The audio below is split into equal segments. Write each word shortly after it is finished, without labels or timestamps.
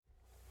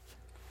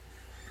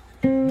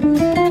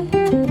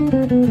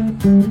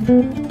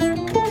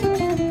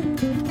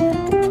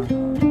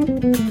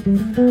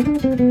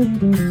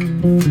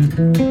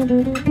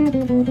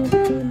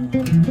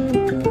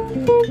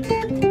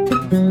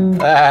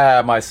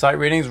my sight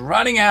readings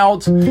running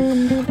out of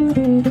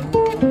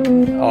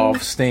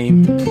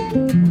steam.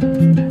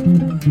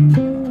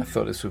 I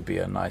thought this would be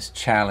a nice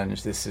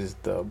challenge. This is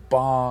the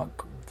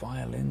Bach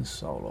violin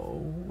solo.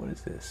 What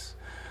is this?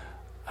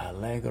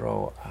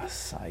 Allegro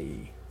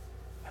Assai.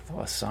 I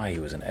thought Assai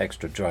was an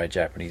extra dry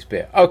Japanese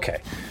beer.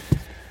 Okay.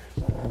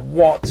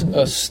 What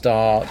a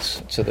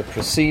start to the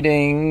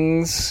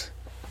proceedings.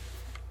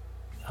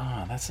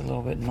 That's a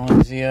little bit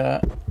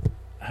noisier.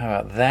 How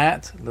about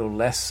that? A little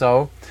less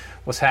so.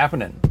 What's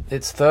happening?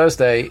 It's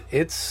Thursday.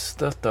 It's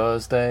the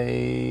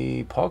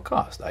Thursday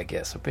podcast, I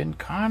guess. I've been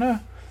kind of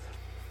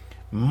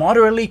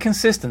moderately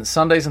consistent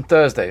Sundays and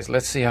Thursdays.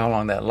 Let's see how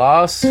long that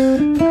lasts.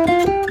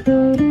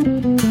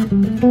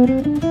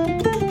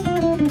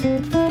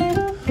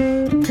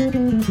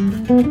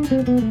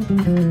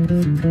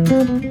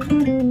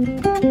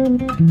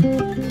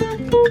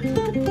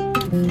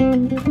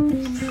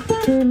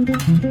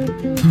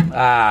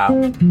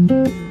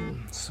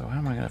 So how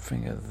am I going to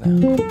finger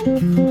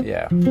that?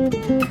 Yeah.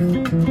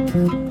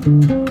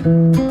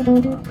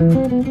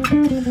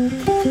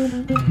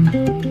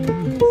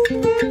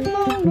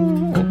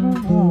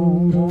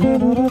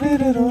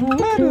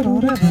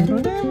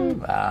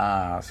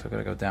 So I've got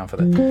to go down for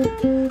that.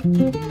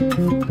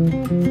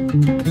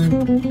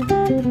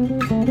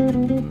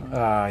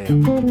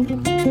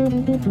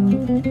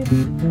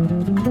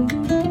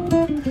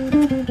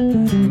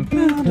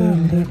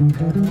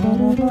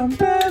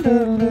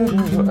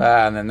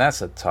 And then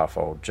that's a tough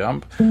old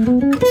jump. No,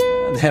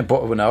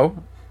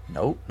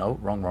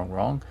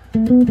 wrong.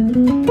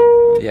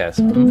 Yes.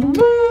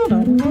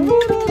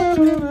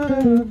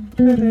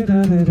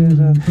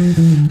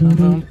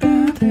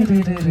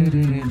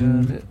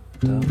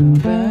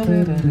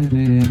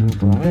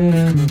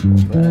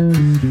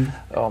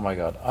 Oh my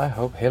God, I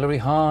hope Hilary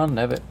Hahn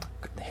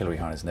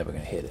is never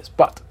going to hear this,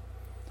 but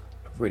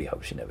I really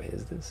hope she never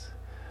hears this.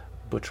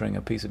 Butchering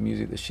a piece of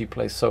music that she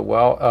plays so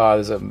well.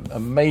 There's an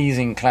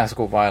amazing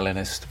classical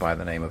violinist by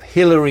the name of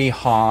Hilary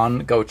Hahn.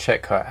 Go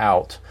check her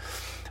out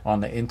on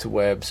the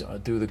interwebs.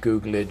 Do the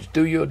Googlage.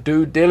 Do your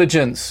due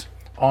diligence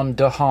on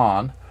de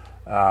Hahn.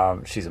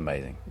 She's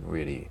amazing.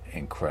 Really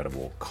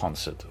incredible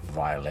concert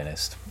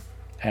violinist.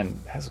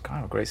 And has a kind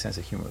of a great sense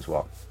of humor as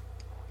well.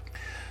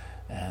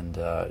 And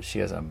she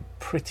has a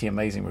pretty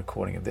amazing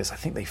recording of this. I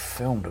think they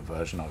filmed a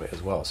version of it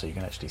as well, so you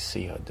can actually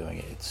see her doing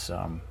it. It's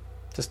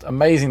just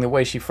amazing the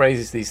way she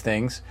phrases these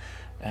things.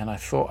 And I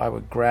thought I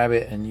would grab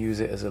it and use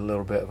it as a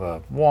little bit of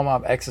a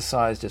warm-up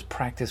exercise, just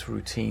practice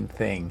routine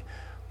thing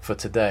for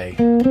today,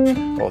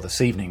 or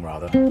this evening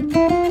rather.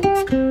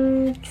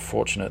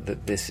 Fortunate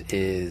that this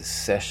is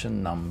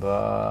session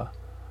number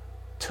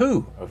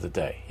 2 of the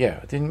day.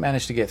 Yeah, I didn't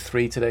manage to get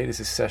 3 today. This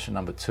is session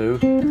number 2.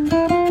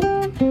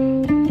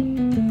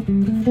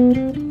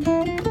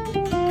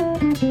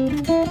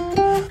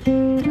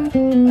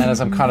 And as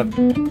I'm kind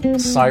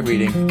of sight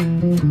reading,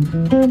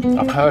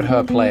 I've heard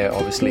her play it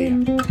obviously,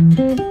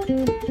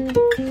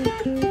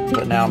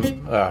 but now I'm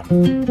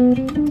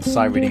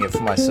sight reading it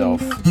for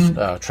myself.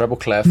 Treble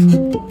clef.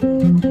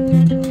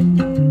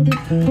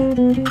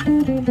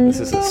 This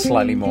is a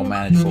slightly more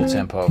manageable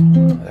tempo.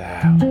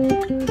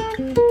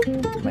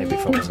 Maybe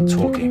if I wasn't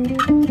talking.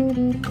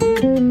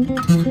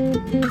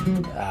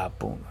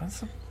 Boom.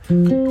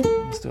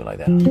 Let's do it like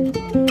that.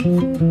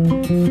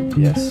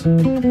 Yes.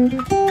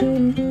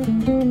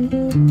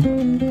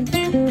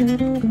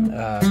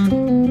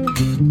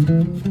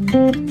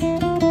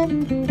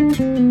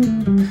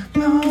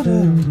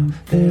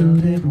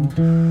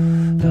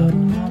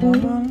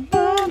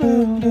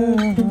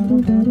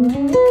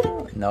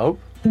 Nope.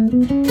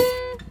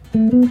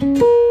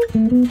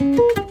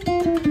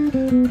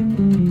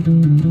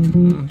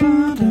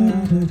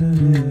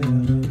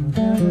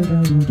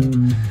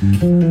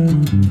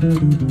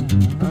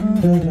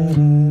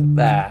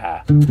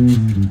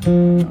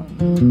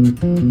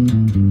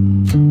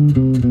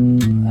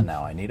 And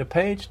now I need a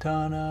page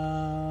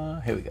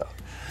turner. Here we go.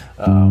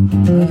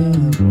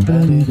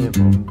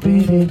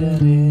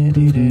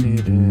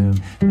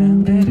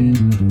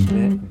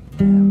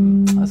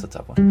 That's a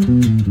tough one.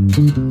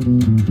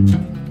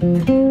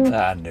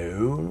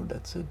 No,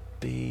 that's a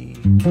B.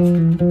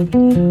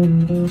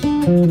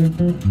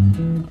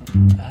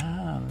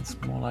 It's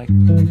more like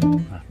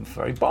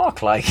very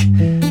Bach-like.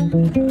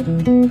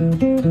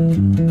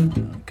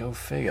 Go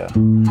figure.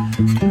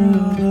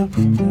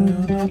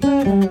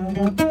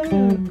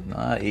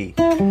 E.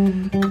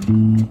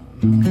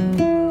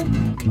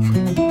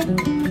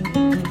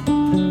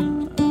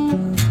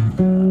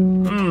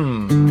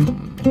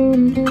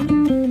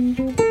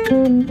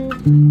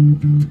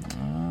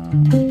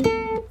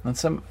 And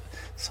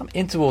some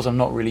intervals I'm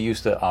not really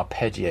used to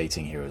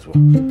arpeggiating here as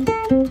well.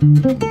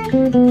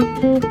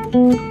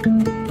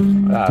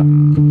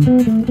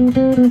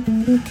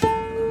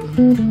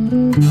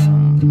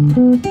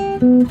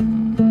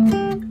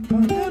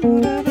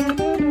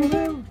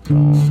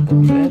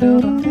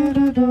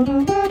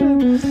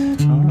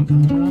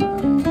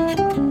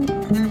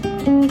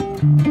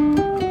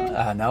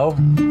 No.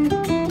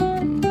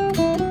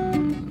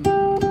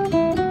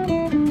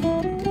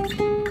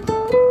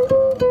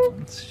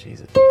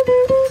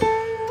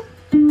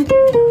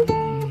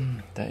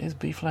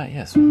 B flat,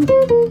 yes. Oh,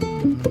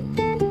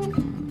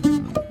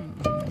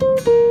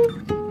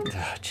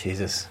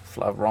 Jesus,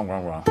 wrong.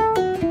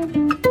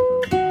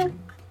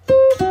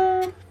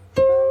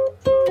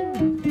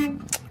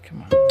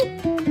 Come on.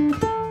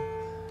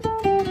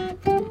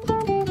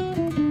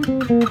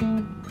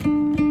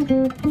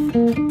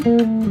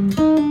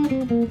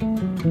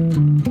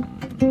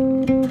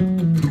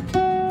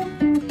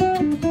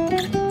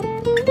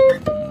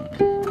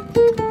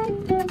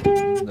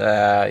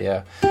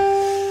 Yeah.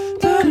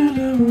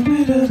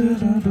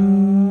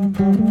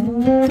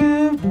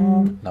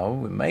 No,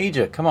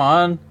 major. Come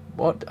on.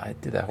 What? I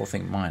did that whole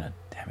thing minor.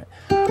 Damn it.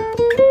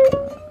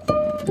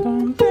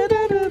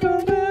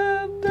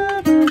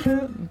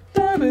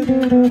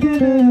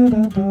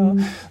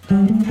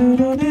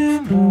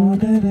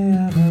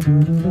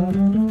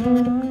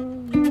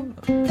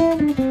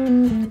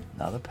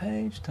 Another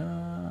page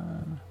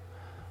turn.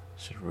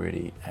 Should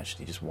really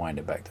actually just wind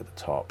it back to the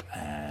top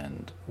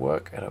and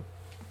work at a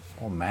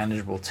more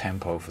manageable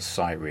tempo for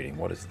sight reading.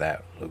 What does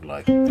that look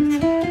like?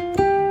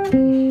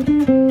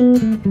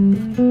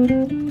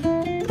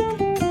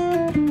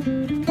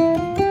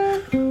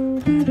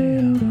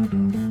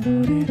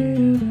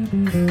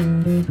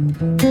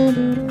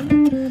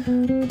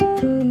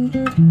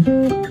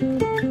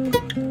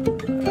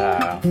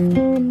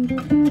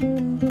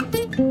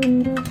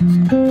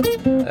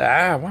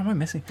 What am I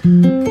missing?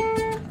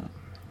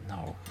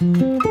 No.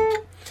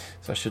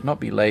 So I should not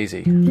be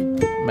lazy.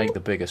 Make the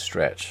bigger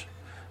stretch.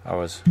 I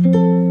was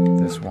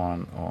this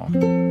one, or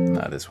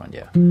no, this one,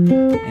 yeah.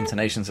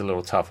 Intonation's a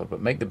little tougher,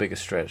 but make the bigger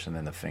stretch, and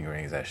then the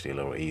fingering is actually a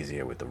little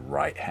easier with the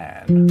right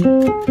hand.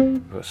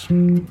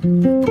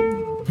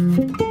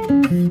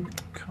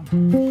 Come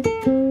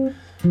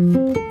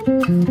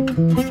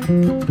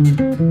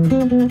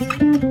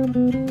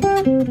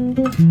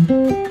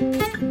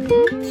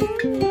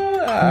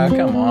on.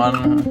 Come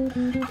on.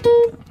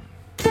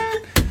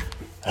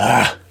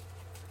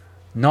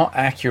 Not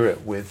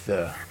accurate with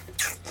the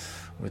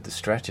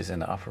stretches in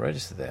the upper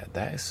register there.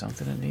 That is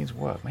something that needs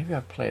work. Maybe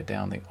I play it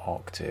down the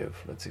octave.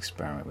 Let's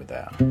experiment with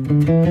that.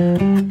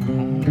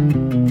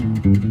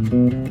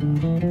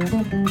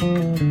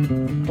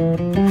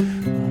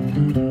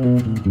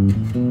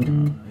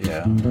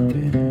 Yeah.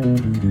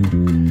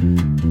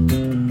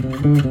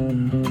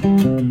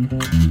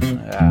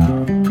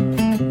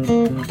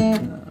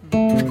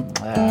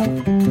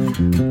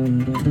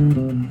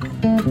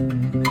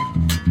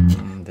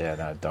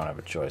 Yeah, I don't have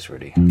a choice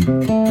really.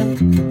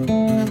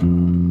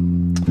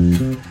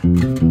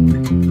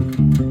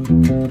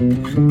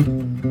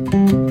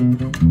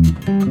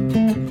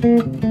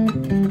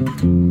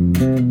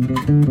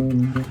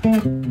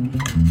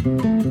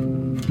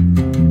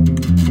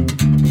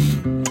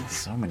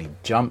 So many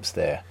jumps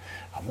there.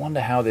 I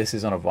wonder how this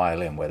is on a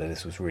violin, whether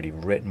this was really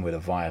written with a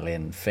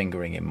violin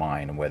fingering in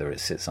mind and whether it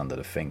sits under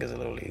the fingers a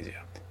little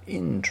easier.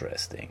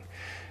 Interesting.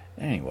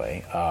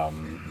 Anyway,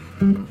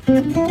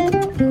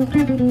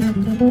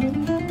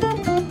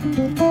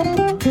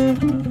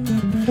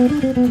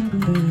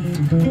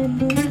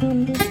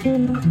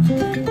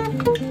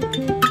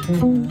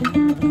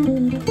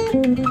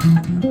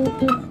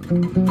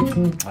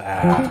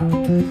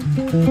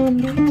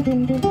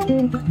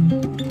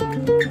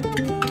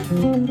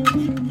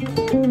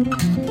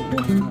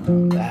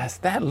 that's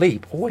that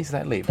leap, always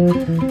that leap.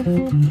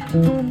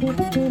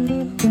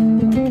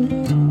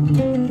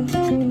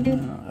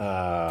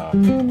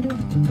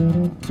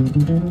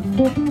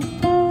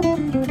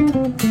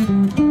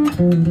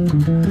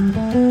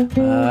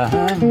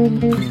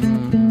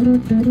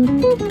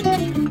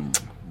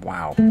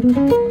 Wow.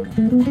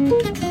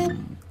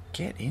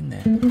 Get in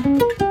there.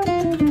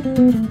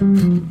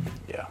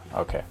 Yeah,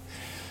 okay.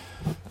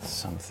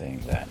 Something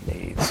that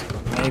needs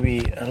maybe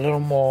a little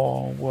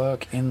more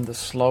work in the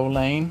slow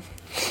lane.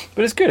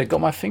 But it's good. It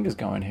got my fingers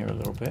going here a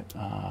little bit.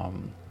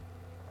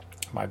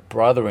 My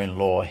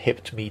brother-in-law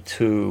hipped me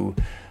to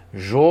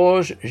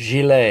Georges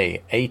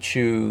Gillet,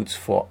 Etudes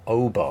for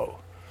Oboe.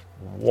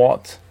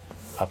 What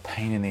a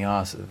pain in the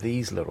ass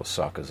these little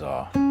suckers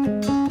are.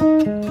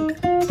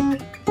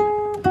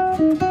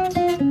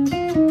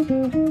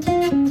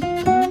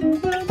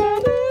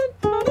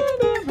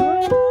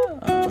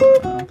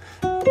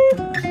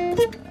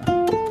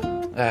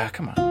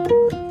 Come on.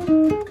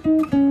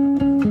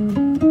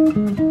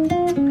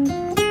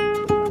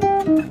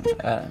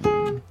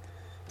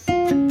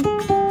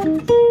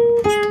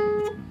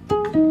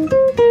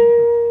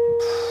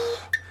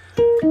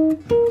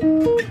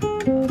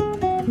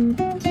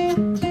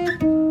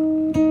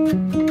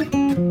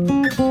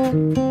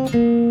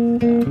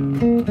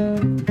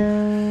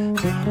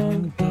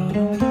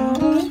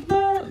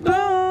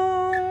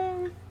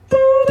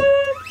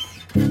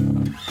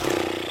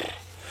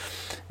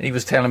 He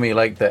was telling me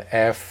like the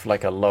F,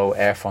 like a low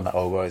F on the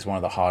oboe is one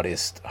of the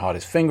hardest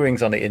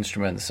fingerings on the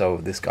instrument. So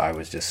this guy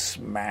was just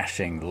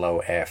smashing low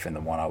F in the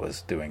one I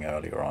was doing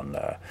earlier on.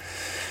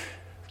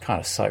 Kind kind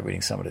of sight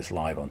reading some of this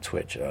live on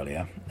Twitch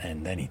earlier,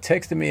 and then he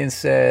texted me and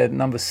said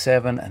number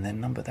 7, and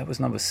then that was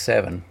number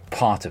 7,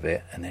 part of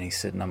it, and then he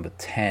said number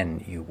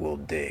 10, you will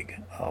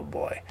dig. Oh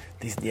boy,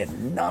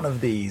 none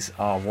of these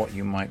are what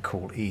you might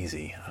call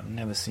easy. I've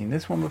never seen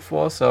this one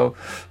before, so.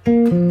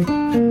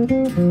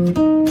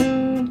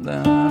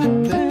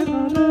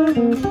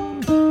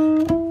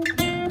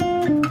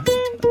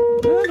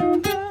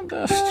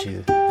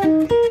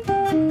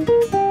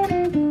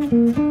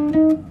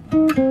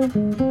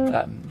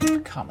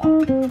 Come on.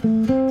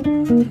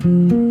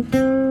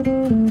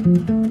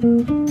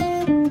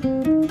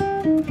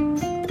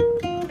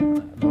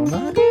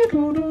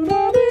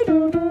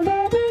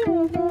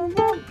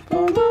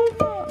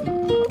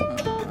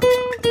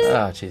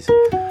 Ah, jeez.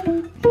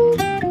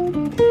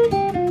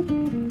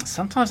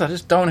 Sometimes I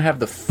just don't have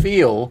the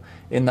feel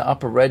in the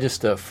upper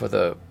register for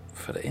the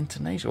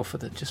intonation, or for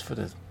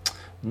the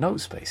note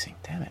spacing.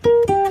 Damn it.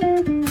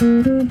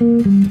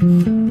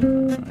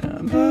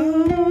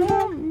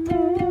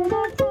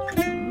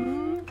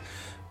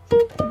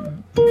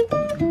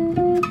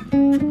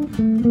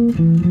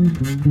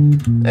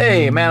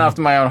 Hey, man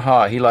after my own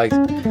heart. He likes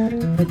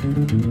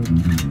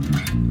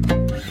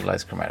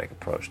chromatic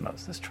approach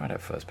notes. Let's try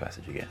that first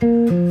passage again.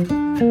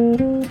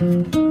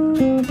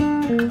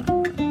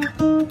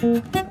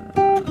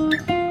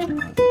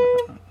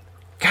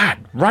 God,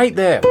 right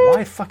there.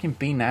 Why fucking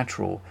B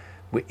natural?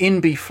 We're in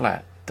B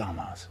flat.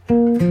 Dumbass.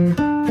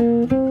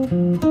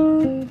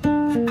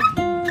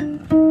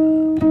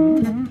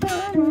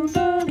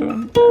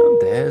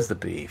 There's the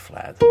B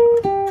flat.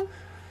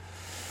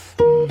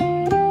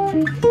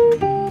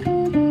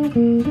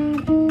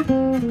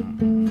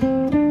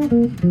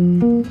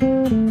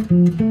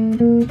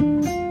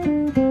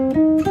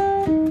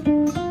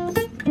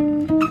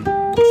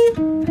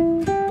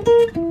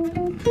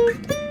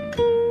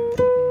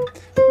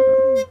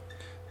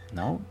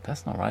 No,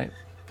 that's not right.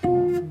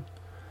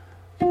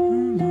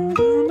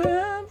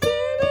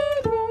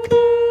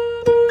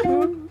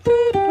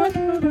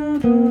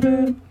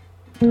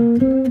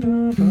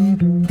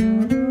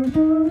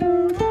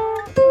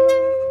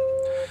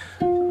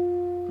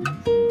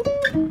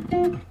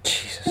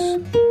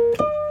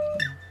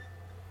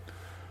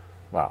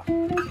 Wow.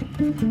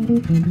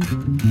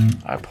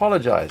 I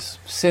apologize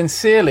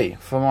sincerely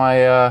for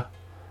my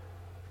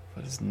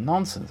for this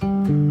nonsense. How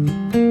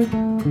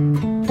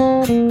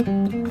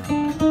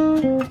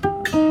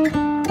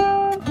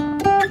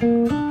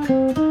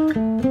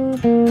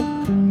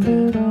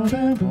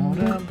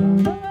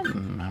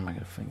am I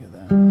gonna finger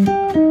that?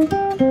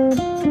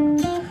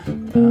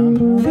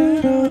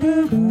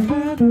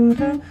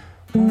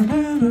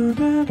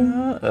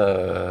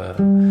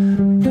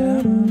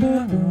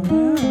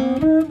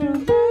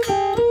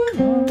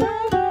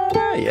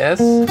 Yes.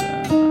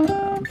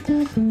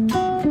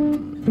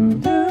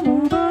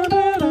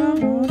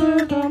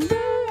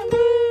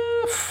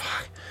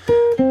 Fuck.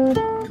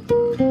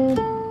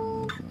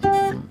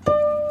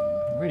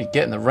 Really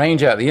getting the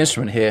range out of the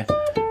instrument here.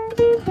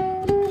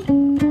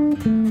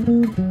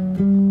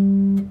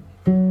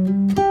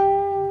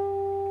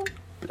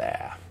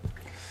 Blah.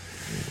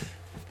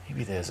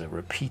 Maybe there's a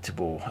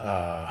repeatable.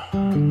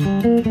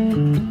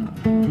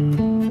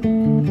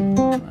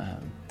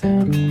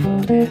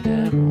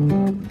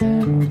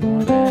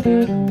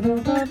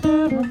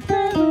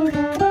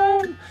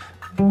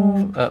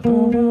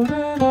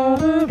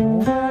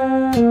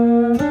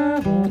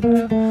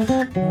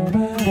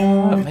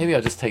 Maybe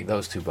I'll just take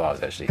those 2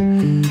 bars actually. I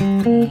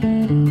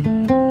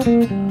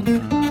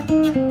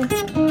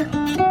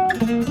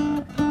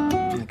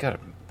gotta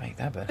make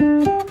that better.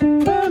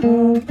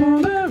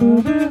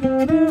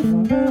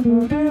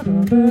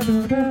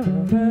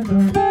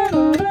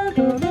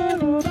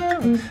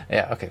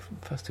 Yeah, okay,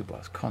 first 2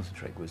 bars.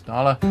 Concentrate,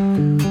 Guizdala.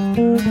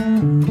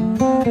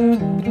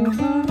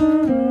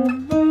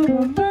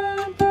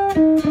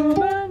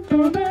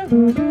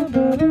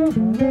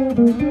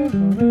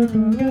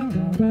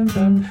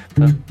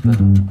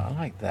 I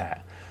like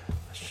that.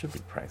 I should be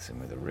practicing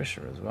with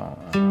Orisha as well.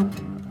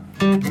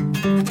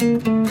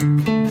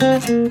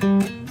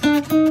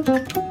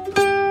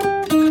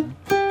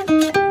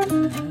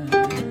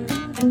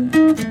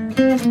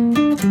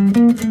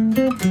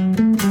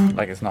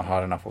 Like it's not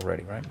hard enough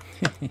already, right?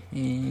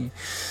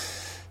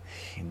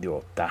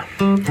 Idiota.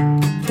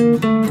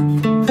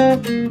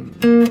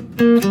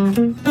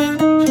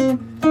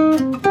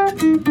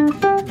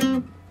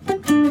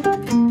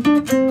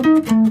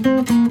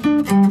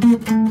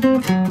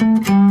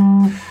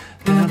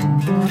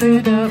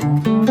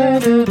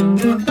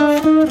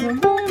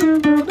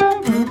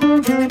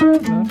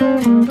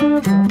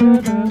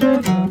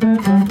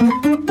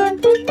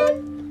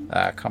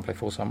 I can't play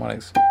false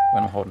harmonics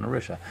when I'm holding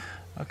Orisha.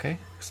 Okay,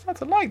 I start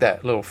to like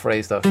that little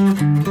phrase though.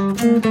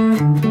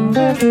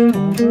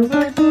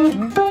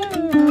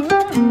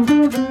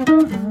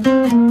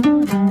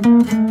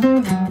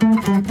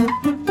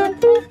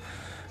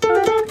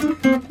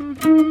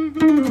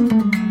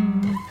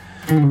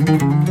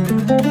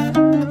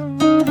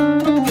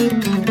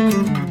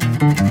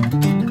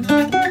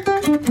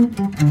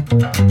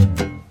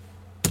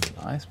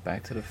 Nice,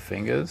 back to the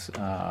fingers.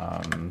 How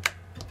are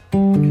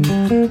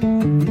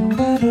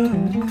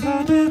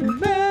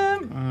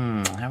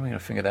we going to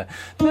finger that?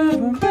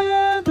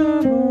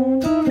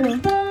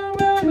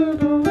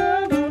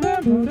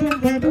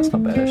 That's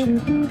not bad, actually.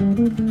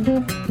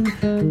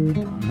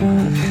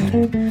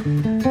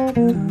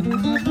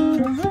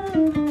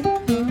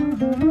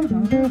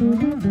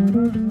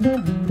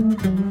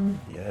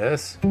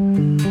 Yes.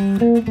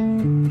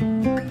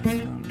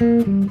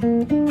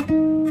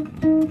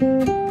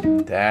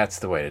 That's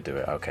the way to do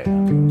it. Okay. I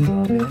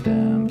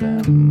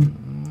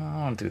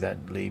want to do that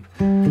leap.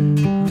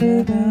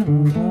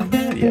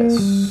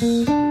 Yes.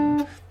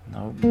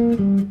 No.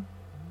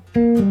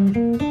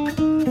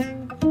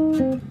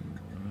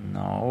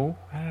 No.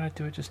 How did I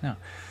do it just now?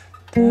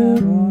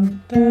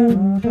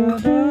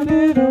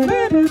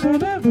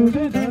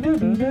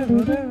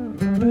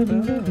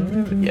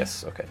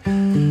 Yes, okay.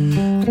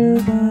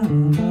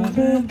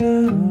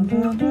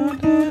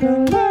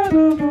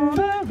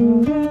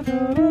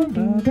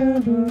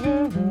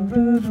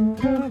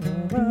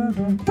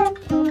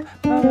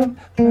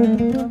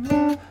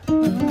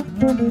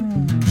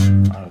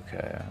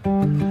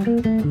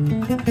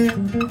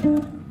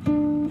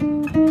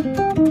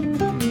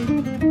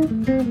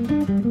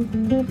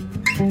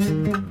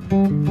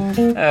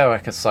 Oh, I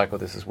can cycle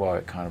this as well.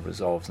 It kind of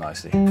resolves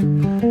nicely. How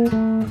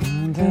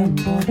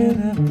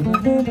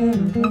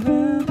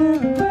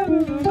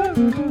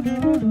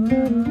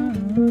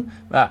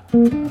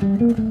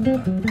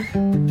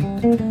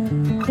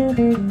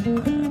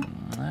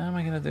am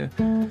I going to do?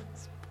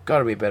 There's got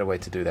to be a better way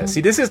to do that.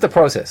 See, this is the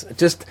process.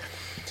 Just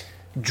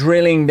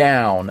drilling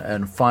down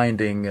and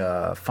finding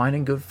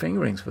good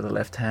fingerings for the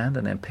left hand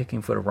and then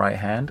picking for the right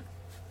hand.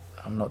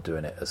 I'm not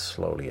doing it as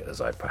slowly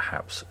as I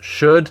perhaps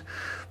should,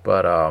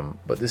 but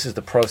this is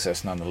the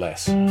process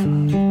nonetheless. So I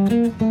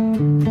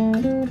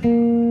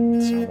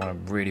want to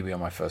really be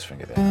on my first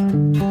finger there.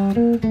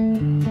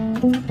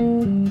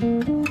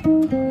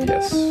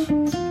 Yes.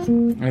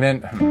 And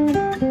then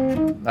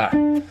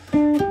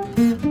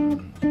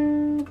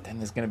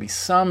there's going to be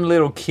some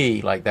little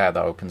key like that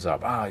opens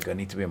up. I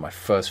need to be on my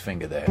first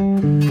finger there.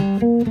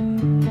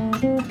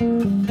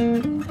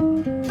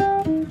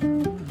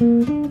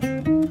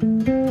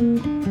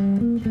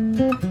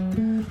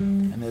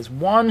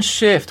 One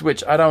shift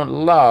which I don't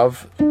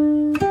love.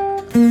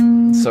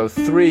 So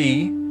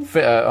 3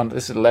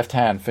 this is the left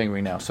hand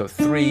fingering now. So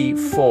 3,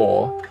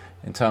 4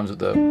 in terms of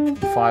the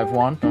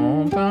 5-1,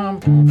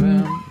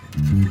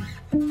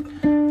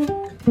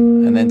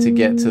 and then to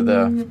get to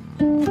the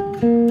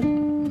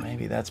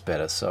maybe that's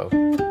better. So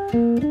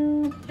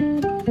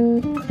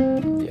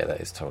yeah, that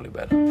is totally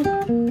better.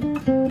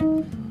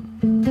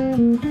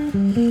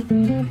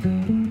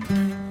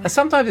 And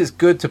sometimes it's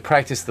good to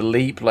practice the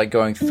leap, like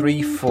going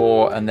 3,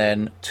 4, and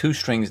then 2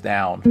 strings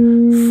down,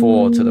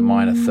 4 to the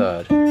minor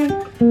third.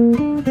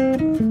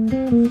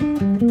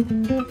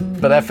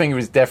 But that finger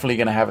is definitely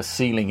going to have a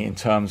ceiling in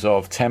terms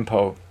of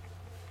tempo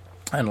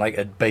and like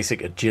a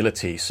basic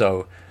agility.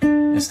 So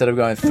instead of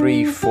going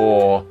 3,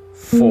 4,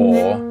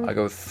 4, I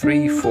go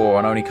 3, 4,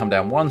 and only come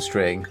down 1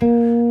 string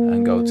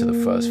and go to the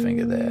first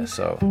finger there.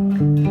 So I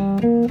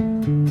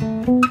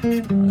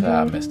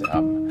messed it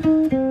up.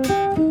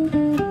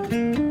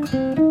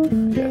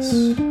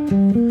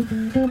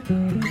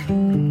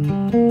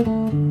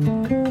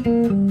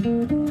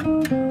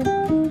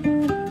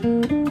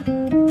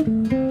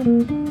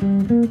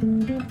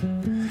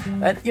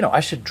 And, I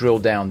should drill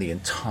down the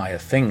entire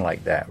thing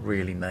like that,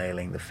 really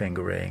nailing the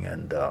fingering.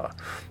 And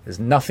there's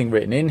nothing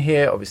written in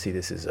here. Obviously,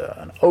 this is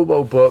an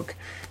oboe book.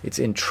 It's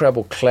in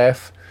treble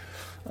clef.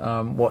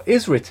 What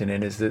is written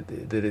in is that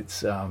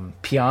it's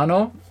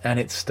piano and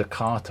it's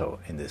staccato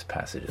in this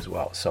passage as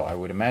well. So I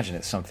would imagine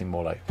it's something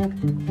more like...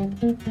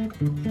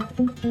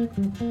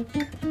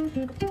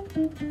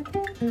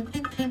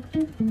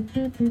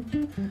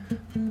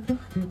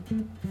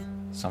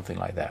 something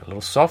like that. A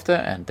little softer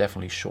and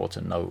definitely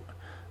shorter note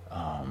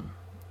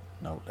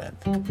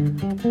length.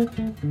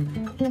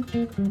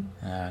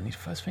 I need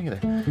first finger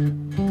there.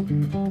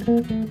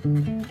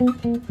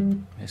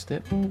 Missed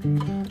it.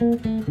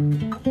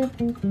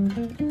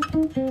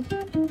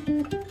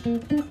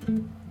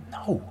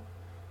 No.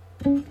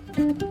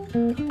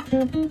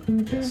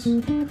 Yes.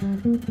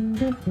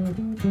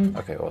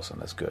 Okay, awesome.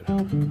 That's good.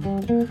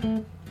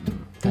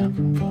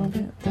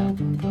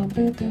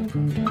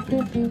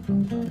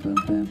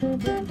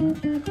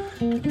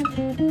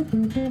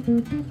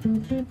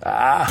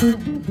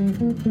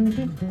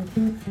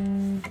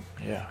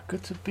 Yeah,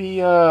 good to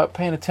be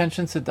paying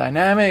attention to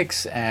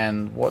dynamics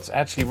and what's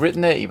actually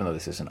written there, even though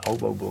this is an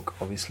oboe book,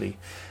 obviously.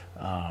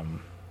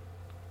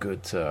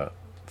 Good to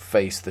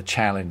face the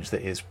challenge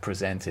that is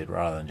presented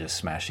rather than just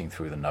smashing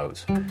through the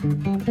notes.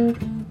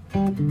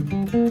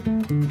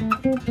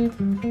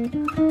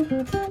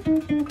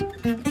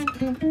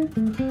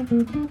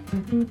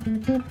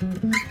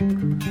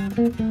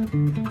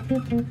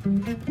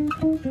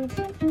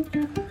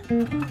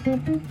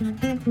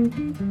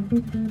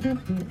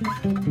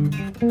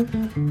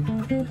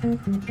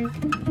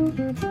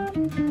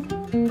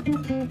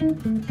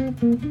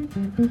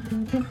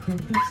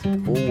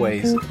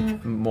 Always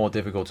more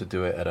difficult to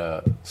do it at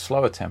a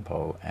slower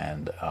tempo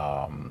and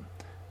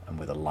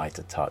with a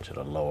lighter touch at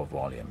a lower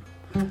volume.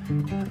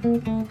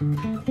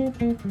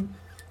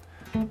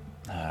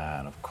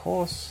 And of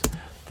course,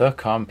 the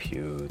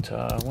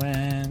computer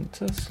went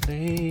to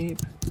sleep.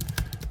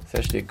 It's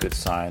actually a good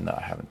sign that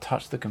I haven't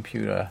touched the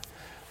computer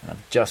and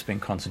I've just been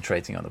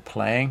concentrating on the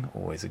playing.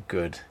 Always a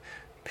good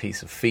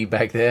piece of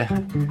feedback there.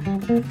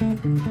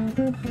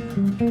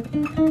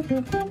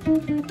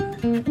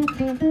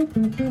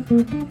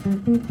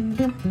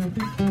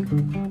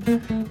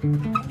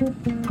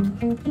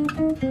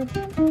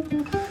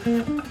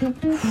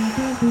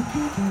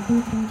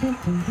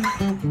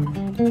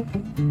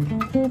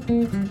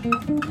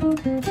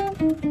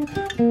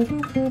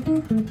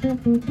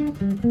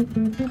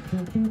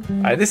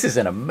 This is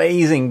an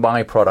amazing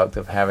byproduct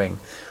of having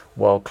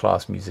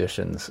world-class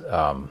musicians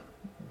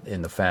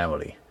in the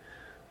family.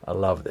 I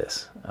love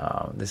this.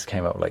 This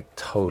came up like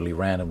totally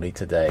randomly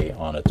today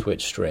on a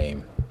Twitch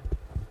stream,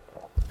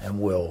 and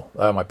Will,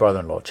 my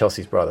brother-in-law,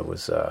 Chelsea's brother,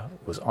 was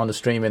on the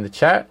stream in the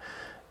chat,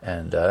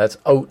 and that's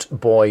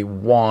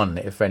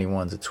Oatboy1 if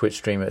anyone's a Twitch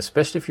streamer,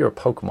 especially if you're a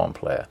Pokemon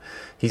player.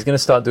 He's going to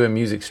start doing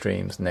music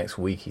streams next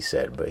week, he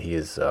said, but he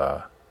is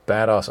a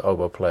badass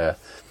oboe player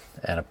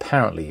and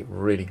apparently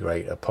really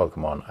great at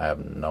Pokemon. I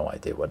have no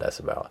idea what that's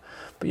about,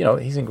 but you know,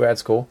 he's in grad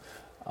school,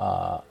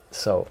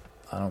 so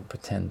I don't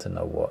pretend to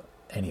know what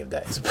any of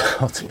that is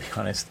about, to be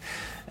honest.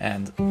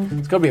 And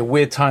it's got to be a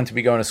weird time to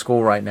be going to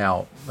school right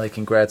now, like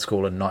in grad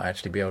school, and not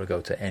actually be able to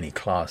go to any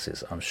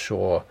classes. I'm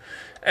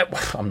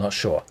not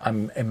sure.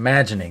 I'm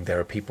imagining there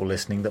are people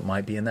listening that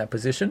might be in that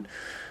position.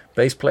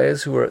 Bass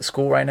players who are at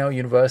school right now,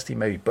 university,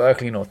 maybe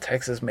Berkeley, North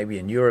Texas, maybe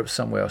in Europe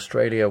somewhere,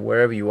 Australia,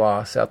 wherever you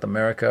are, South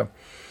America,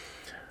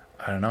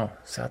 I don't know,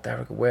 South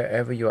Africa,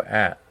 wherever you're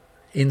at,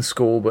 in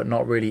school but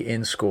not really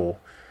in school.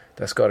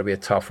 That's got to be a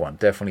tough one.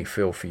 Definitely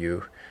feel for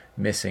you,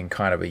 missing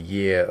kind of a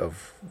year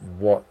of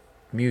what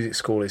music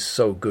school is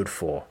so good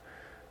for.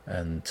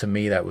 And to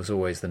me, that was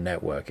always the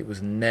network. It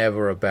was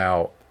never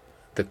about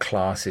the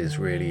classes,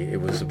 really.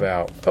 It was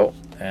about, oh,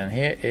 and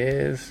here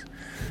is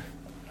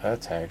a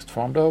text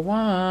from the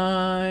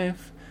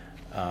wife.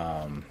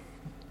 I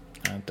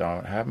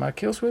don't have my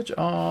kill switch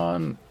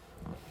on.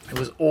 It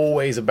was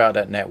always about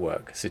that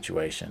network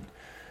situation.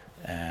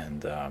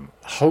 And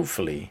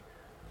hopefully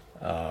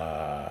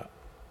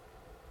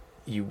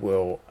you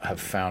will have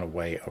found a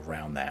way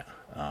around that.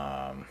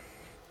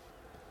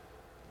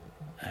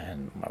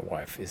 And my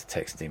wife is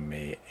texting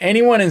me.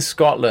 Anyone in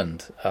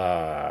Scotland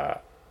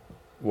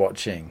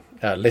watching,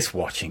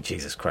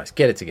 Jesus Christ,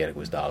 get it together,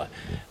 Guzdala.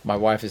 My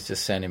wife is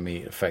just sending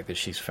me the fact that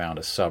she's found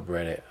a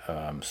subreddit,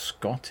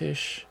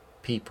 Scottish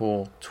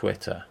people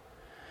Twitter.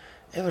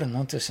 Ever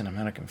notice in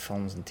American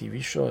films and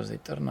TV shows they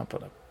turn up at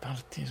the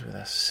parties with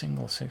a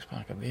single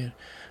six-pack of beer?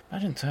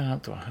 Imagine turning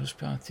up to a house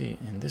party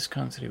in this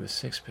country with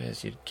six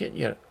beers. You'd get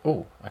your...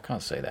 Oh, I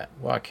can't say that.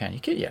 Well, I can. You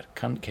get your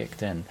cunt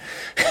kicked in.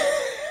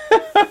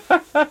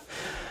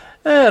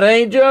 That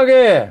ain't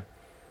joggy.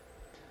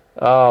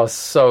 Oh,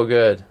 so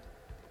good.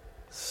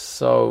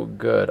 So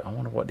good. I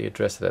wonder what the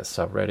address of that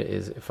subreddit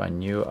is. If I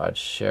knew, I'd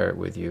share it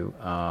with you.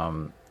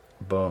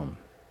 Boom.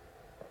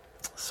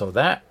 So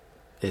that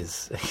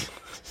is...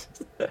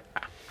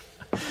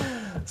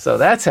 So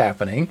that's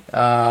happening.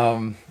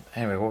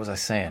 Anyway, what was I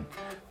saying?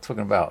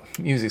 Talking about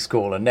music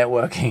school and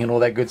networking and all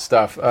that good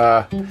stuff.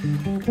 Oh,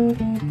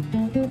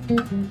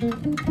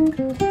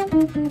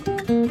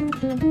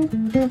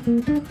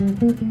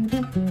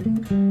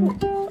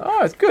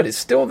 it's good. It's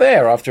still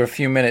there after a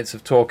few minutes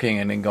of talking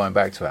and then going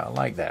back to it. I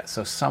like that.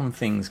 So some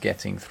things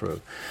getting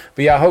through.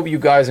 But yeah, I hope you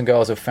guys and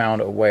girls have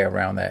found a way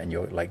around that and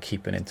you're like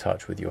keeping in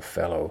touch with your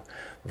fellow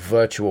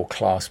virtual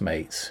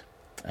classmates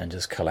and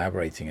just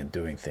collaborating and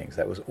doing things.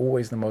 That was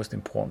always the most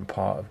important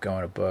part of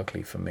going to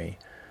Berkeley for me,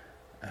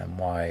 and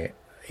why,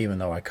 even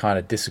though I kind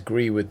of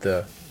disagree with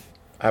I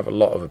have a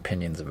lot of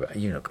opinions about,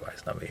 you know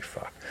guys, not me,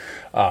 fuck.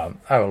 I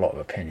have a lot of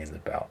opinions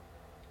about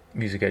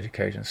music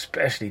education,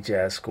 especially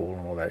jazz school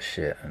and all that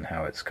shit, and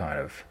how it's kind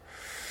of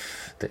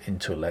the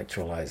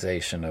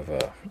intellectualization of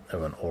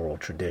an oral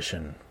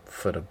tradition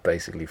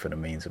basically for the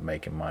means of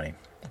making money.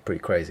 Pretty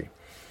crazy.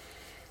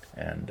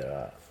 And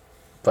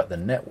but the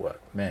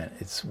network, man,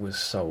 it was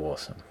so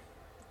awesome.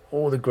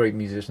 All the great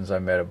musicians I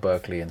met at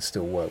Berkeley and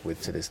still work with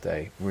to this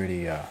day,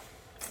 really.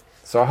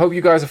 So I hope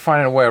you guys are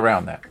finding a way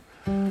around that.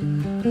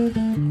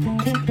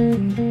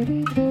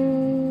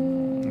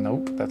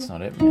 Nope, that's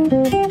not it,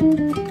 man.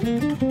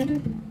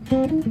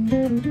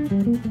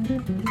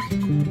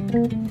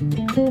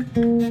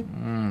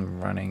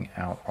 Running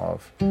out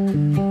of...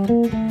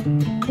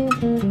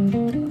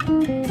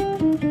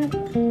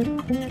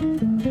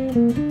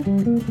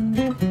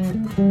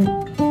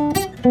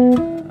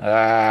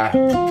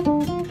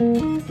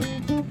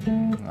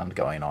 I'm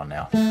going on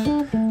now.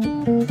 I'm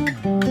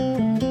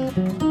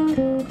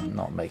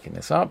not making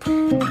this up,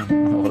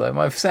 although it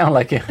might sound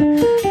like it.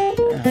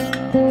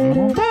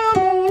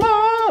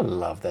 I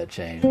love that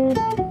change.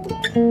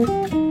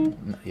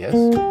 Yes,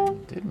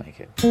 did make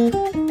it.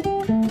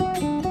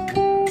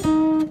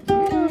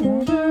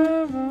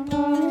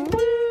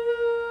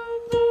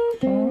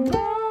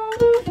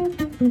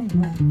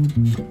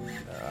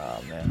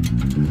 Oh man.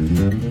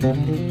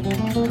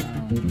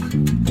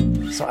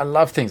 So I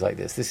love things like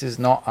this. This is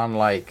not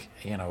unlike,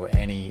 you know,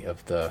 any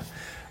of the,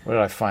 what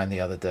did I find the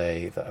other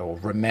day, that, or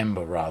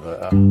remember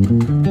rather,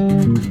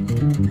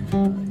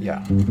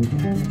 yeah.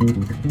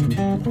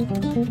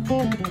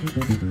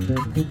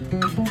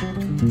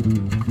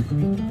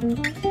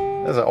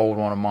 There's an old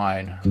one of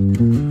mine.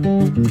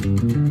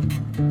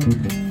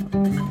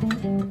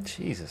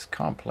 Jesus,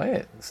 can't play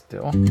it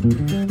still.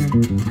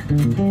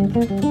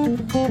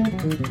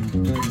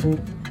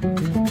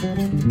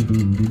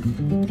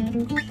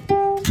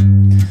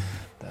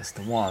 That's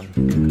the one.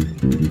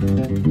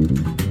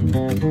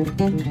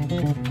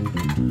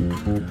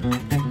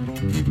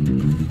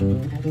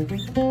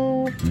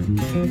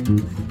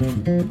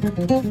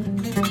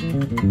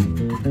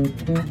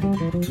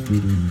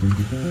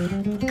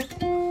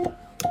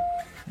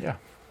 Yeah.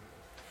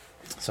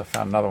 So I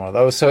found another one of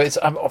those. So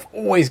I've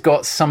always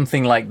got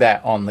something like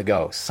that on the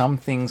go.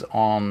 Something's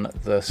on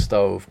the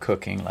stove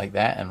cooking like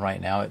that. And right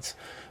now it's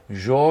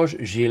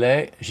Georges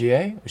Gillet,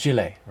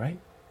 right?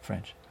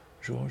 French.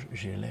 Georges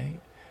Gillet,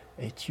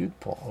 Étude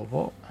pour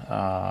oboe.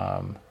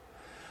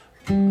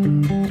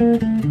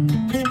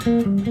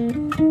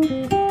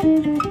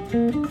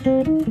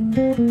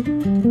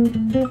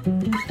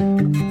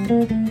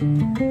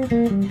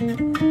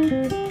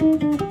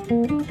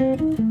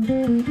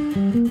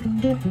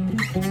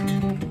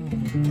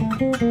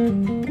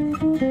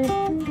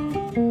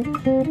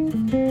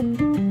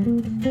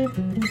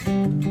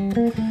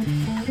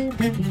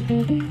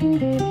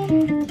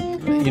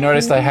 You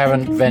noticed I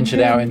haven't ventured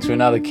out into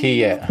another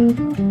key yet. I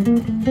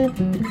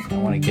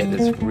want to get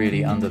this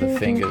really under the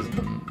fingers.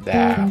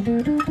 There.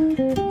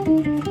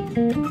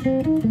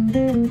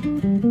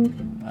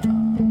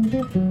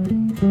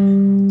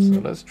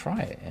 So let's try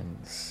it and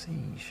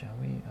see, shall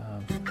we?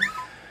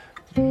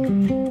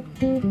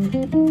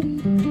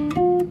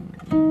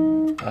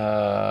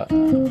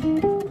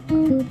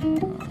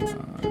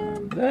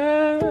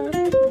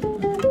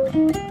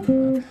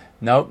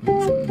 Nope.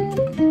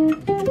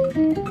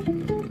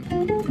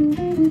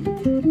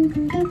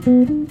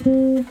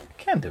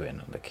 Can do it in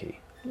another key.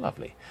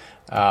 Lovely.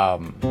 Yeah.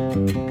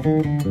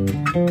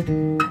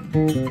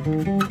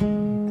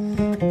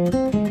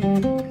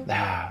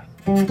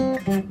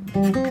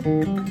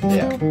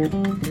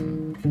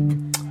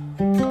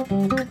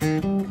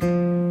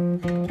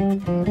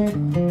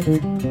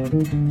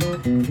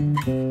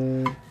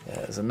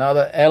 There's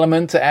another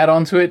element to add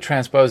on to it,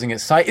 transposing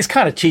its site. It's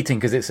kind of cheating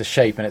because it's a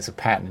shape and it's a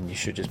pattern, and you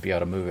should just be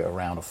able to move it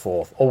around a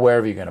fourth or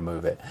wherever you're going to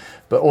move it.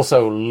 But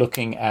also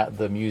looking at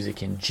the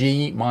music in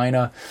G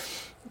minor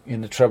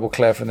in the treble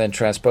clef and then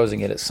transposing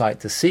it at sight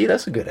to C.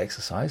 That's a good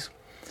exercise.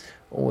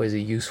 Always a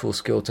useful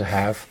skill to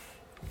have.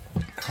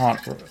 Can't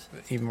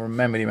even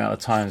remember the amount of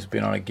times I've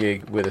been on a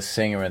gig with a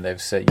singer and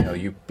they've said, you know,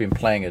 you've been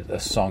playing a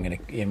song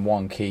in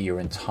one key your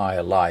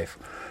entire life.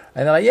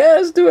 And they're like, yeah,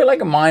 let's do it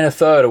like a minor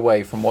third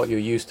away from what you're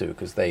used to,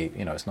 because they,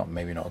 you know, it's not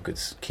maybe not a good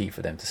key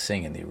for them to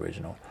sing in the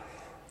original.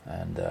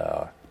 And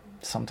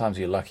sometimes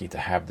you're lucky to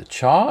have the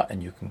chart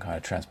and you can kind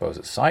of transpose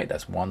at sight.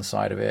 That's one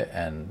side of it.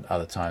 And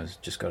other times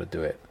just got to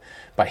do it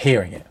by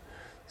hearing it.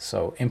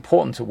 So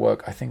important to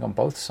work, I think, on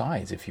both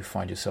sides if you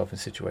find yourself in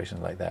situations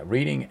like that.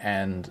 Reading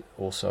and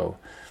also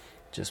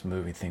just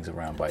moving things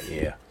around by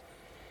ear.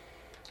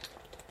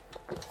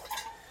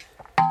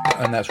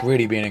 And that's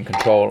really being in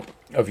control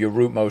of your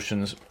root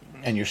motions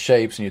and your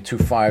shapes and your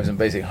 2/5s and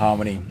basic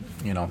harmony.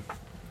 You know,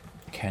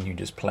 can you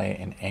just play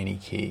it in any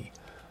key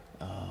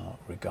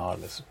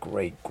regardless?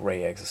 Great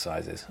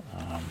exercises.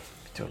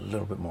 Do a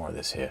little bit more of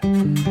this here.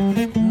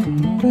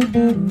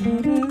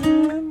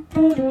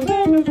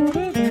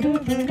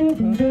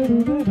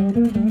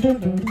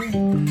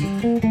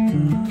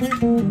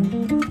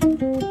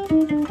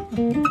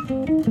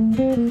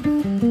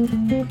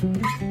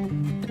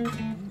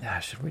 I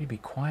should really be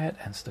quiet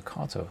and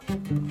staccato.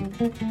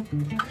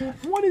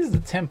 What is the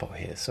tempo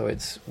here? So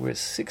we're at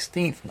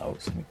 16th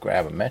notes. Let me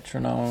grab a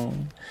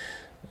metronome.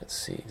 Let's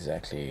see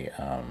exactly.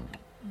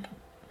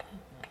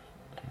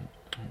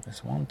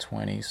 It's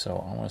 120, so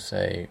I want to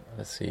say,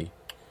 let's see.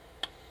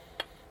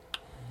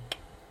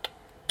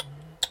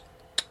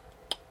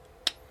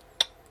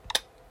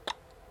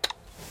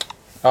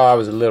 Oh, I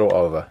was a little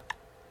over.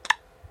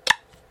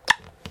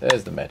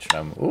 There's the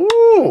metronome.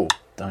 Ooh!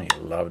 Don't you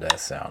love that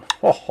sound?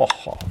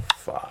 Oh,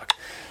 fuck.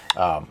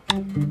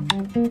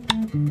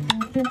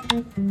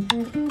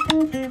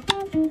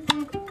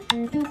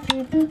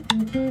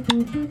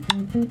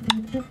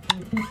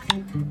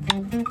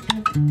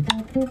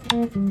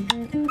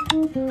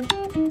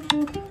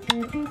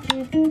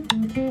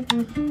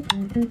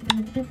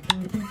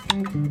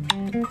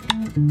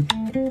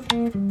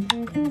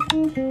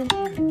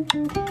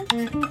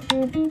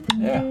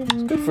 Yeah,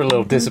 it's good for a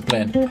little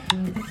discipline.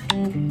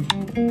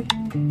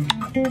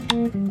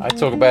 I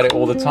talk about it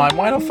all the time.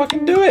 Why not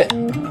fucking do it?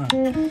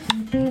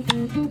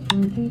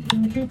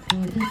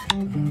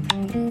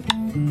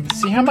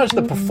 See how much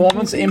the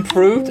performance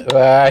improved?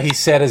 He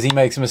said as he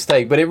makes a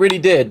mistake, but it really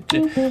did.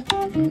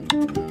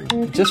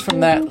 Just from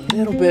that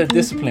little bit of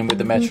discipline with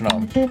the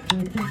metronome.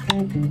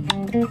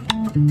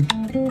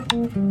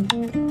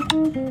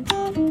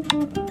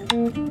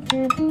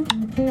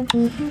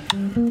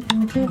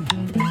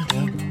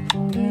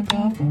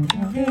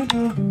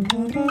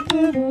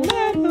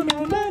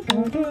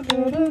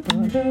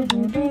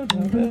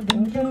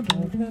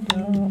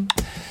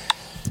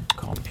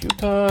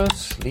 Computer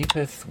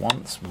sleepeth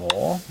once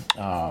more,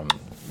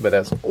 but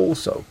that's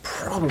also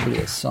probably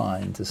a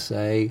sign to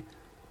say,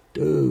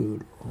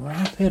 dude,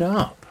 wrap it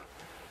up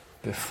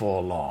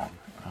before long,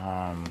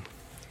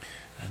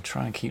 and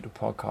try and keep the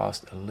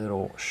podcast a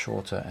little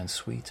shorter and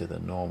sweeter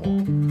than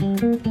normal.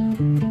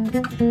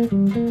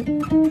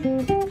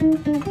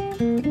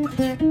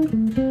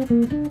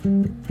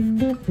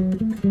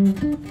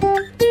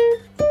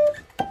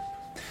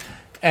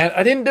 And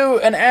I didn't do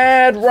an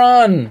ad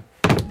run.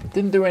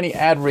 Didn't do any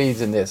ad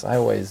reads in this. I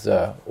always,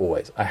 I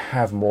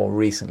have more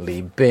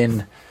recently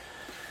been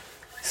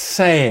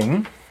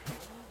saying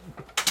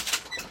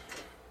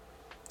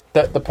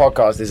that the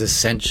podcast is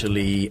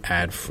essentially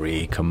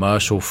ad-free,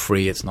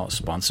 commercial-free. It's not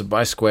sponsored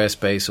by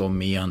Squarespace or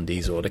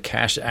MeUndies or the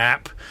Cash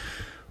App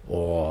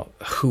or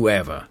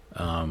whoever.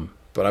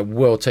 But I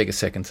will take a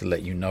second to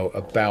let you know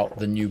about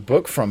the new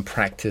book, From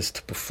Practice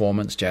to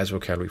Performance, Jazz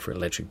Vocabulary for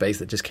Electric Bass,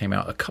 that just came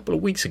out a couple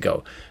of weeks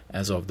ago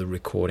as of the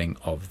recording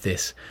of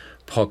this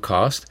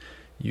podcast.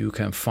 You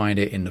can find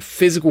it in the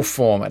physical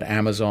form at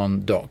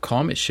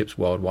Amazon.com. It ships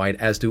worldwide,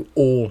 as do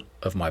all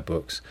of my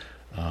books.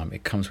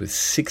 It comes with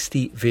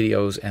 60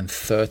 videos and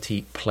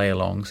 30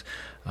 play-alongs.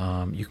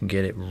 You can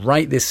get it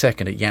right this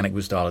second at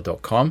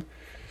yannickwisdala.com.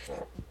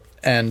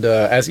 And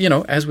as you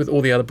know, as with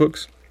all the other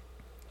books,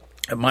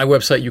 at my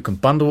website you can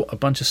bundle a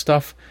bunch of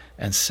stuff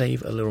and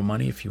save a little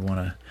money if you want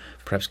to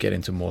perhaps get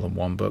into more than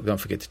one book. Don't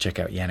forget to check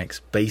out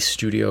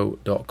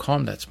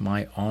yannicksbassstudio.com. That's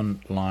my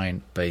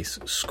online bass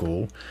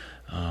school.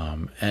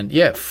 And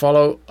yeah,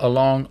 follow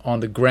along on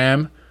the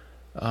gram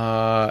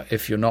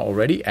if you're not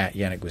already at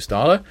Yannick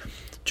Wisdala.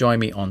 Join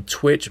me on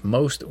Twitch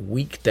most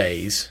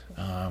weekdays.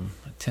 I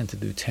tend to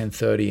do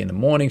 10:30 in the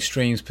morning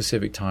streams,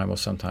 Pacific time, or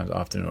sometimes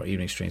afternoon or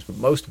evening streams, but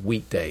most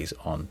weekdays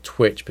on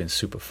Twitch. Been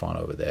super fun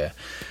over there.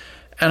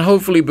 And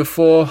hopefully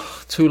before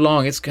too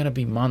long, it's going to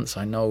be months,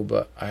 I know,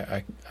 but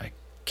I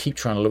keep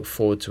trying to look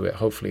forward to it.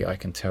 Hopefully I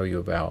can tell you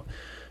about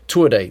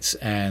tour dates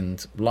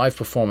and live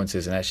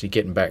performances and actually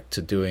getting back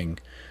to doing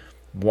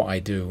what I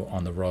do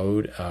on the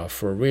road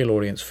for a real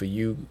audience, for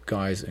you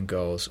guys and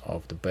girls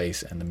of the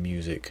bass and the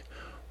music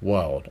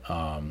world.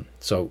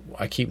 So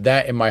I keep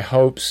that in my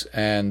hopes,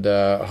 and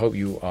I hope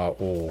you are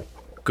all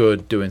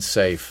good, doing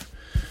safe,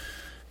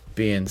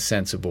 being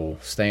sensible,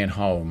 staying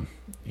home,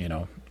 you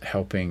know,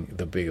 helping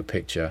the bigger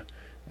picture.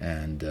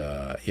 And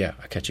yeah,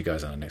 I'll catch you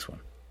guys on the next one.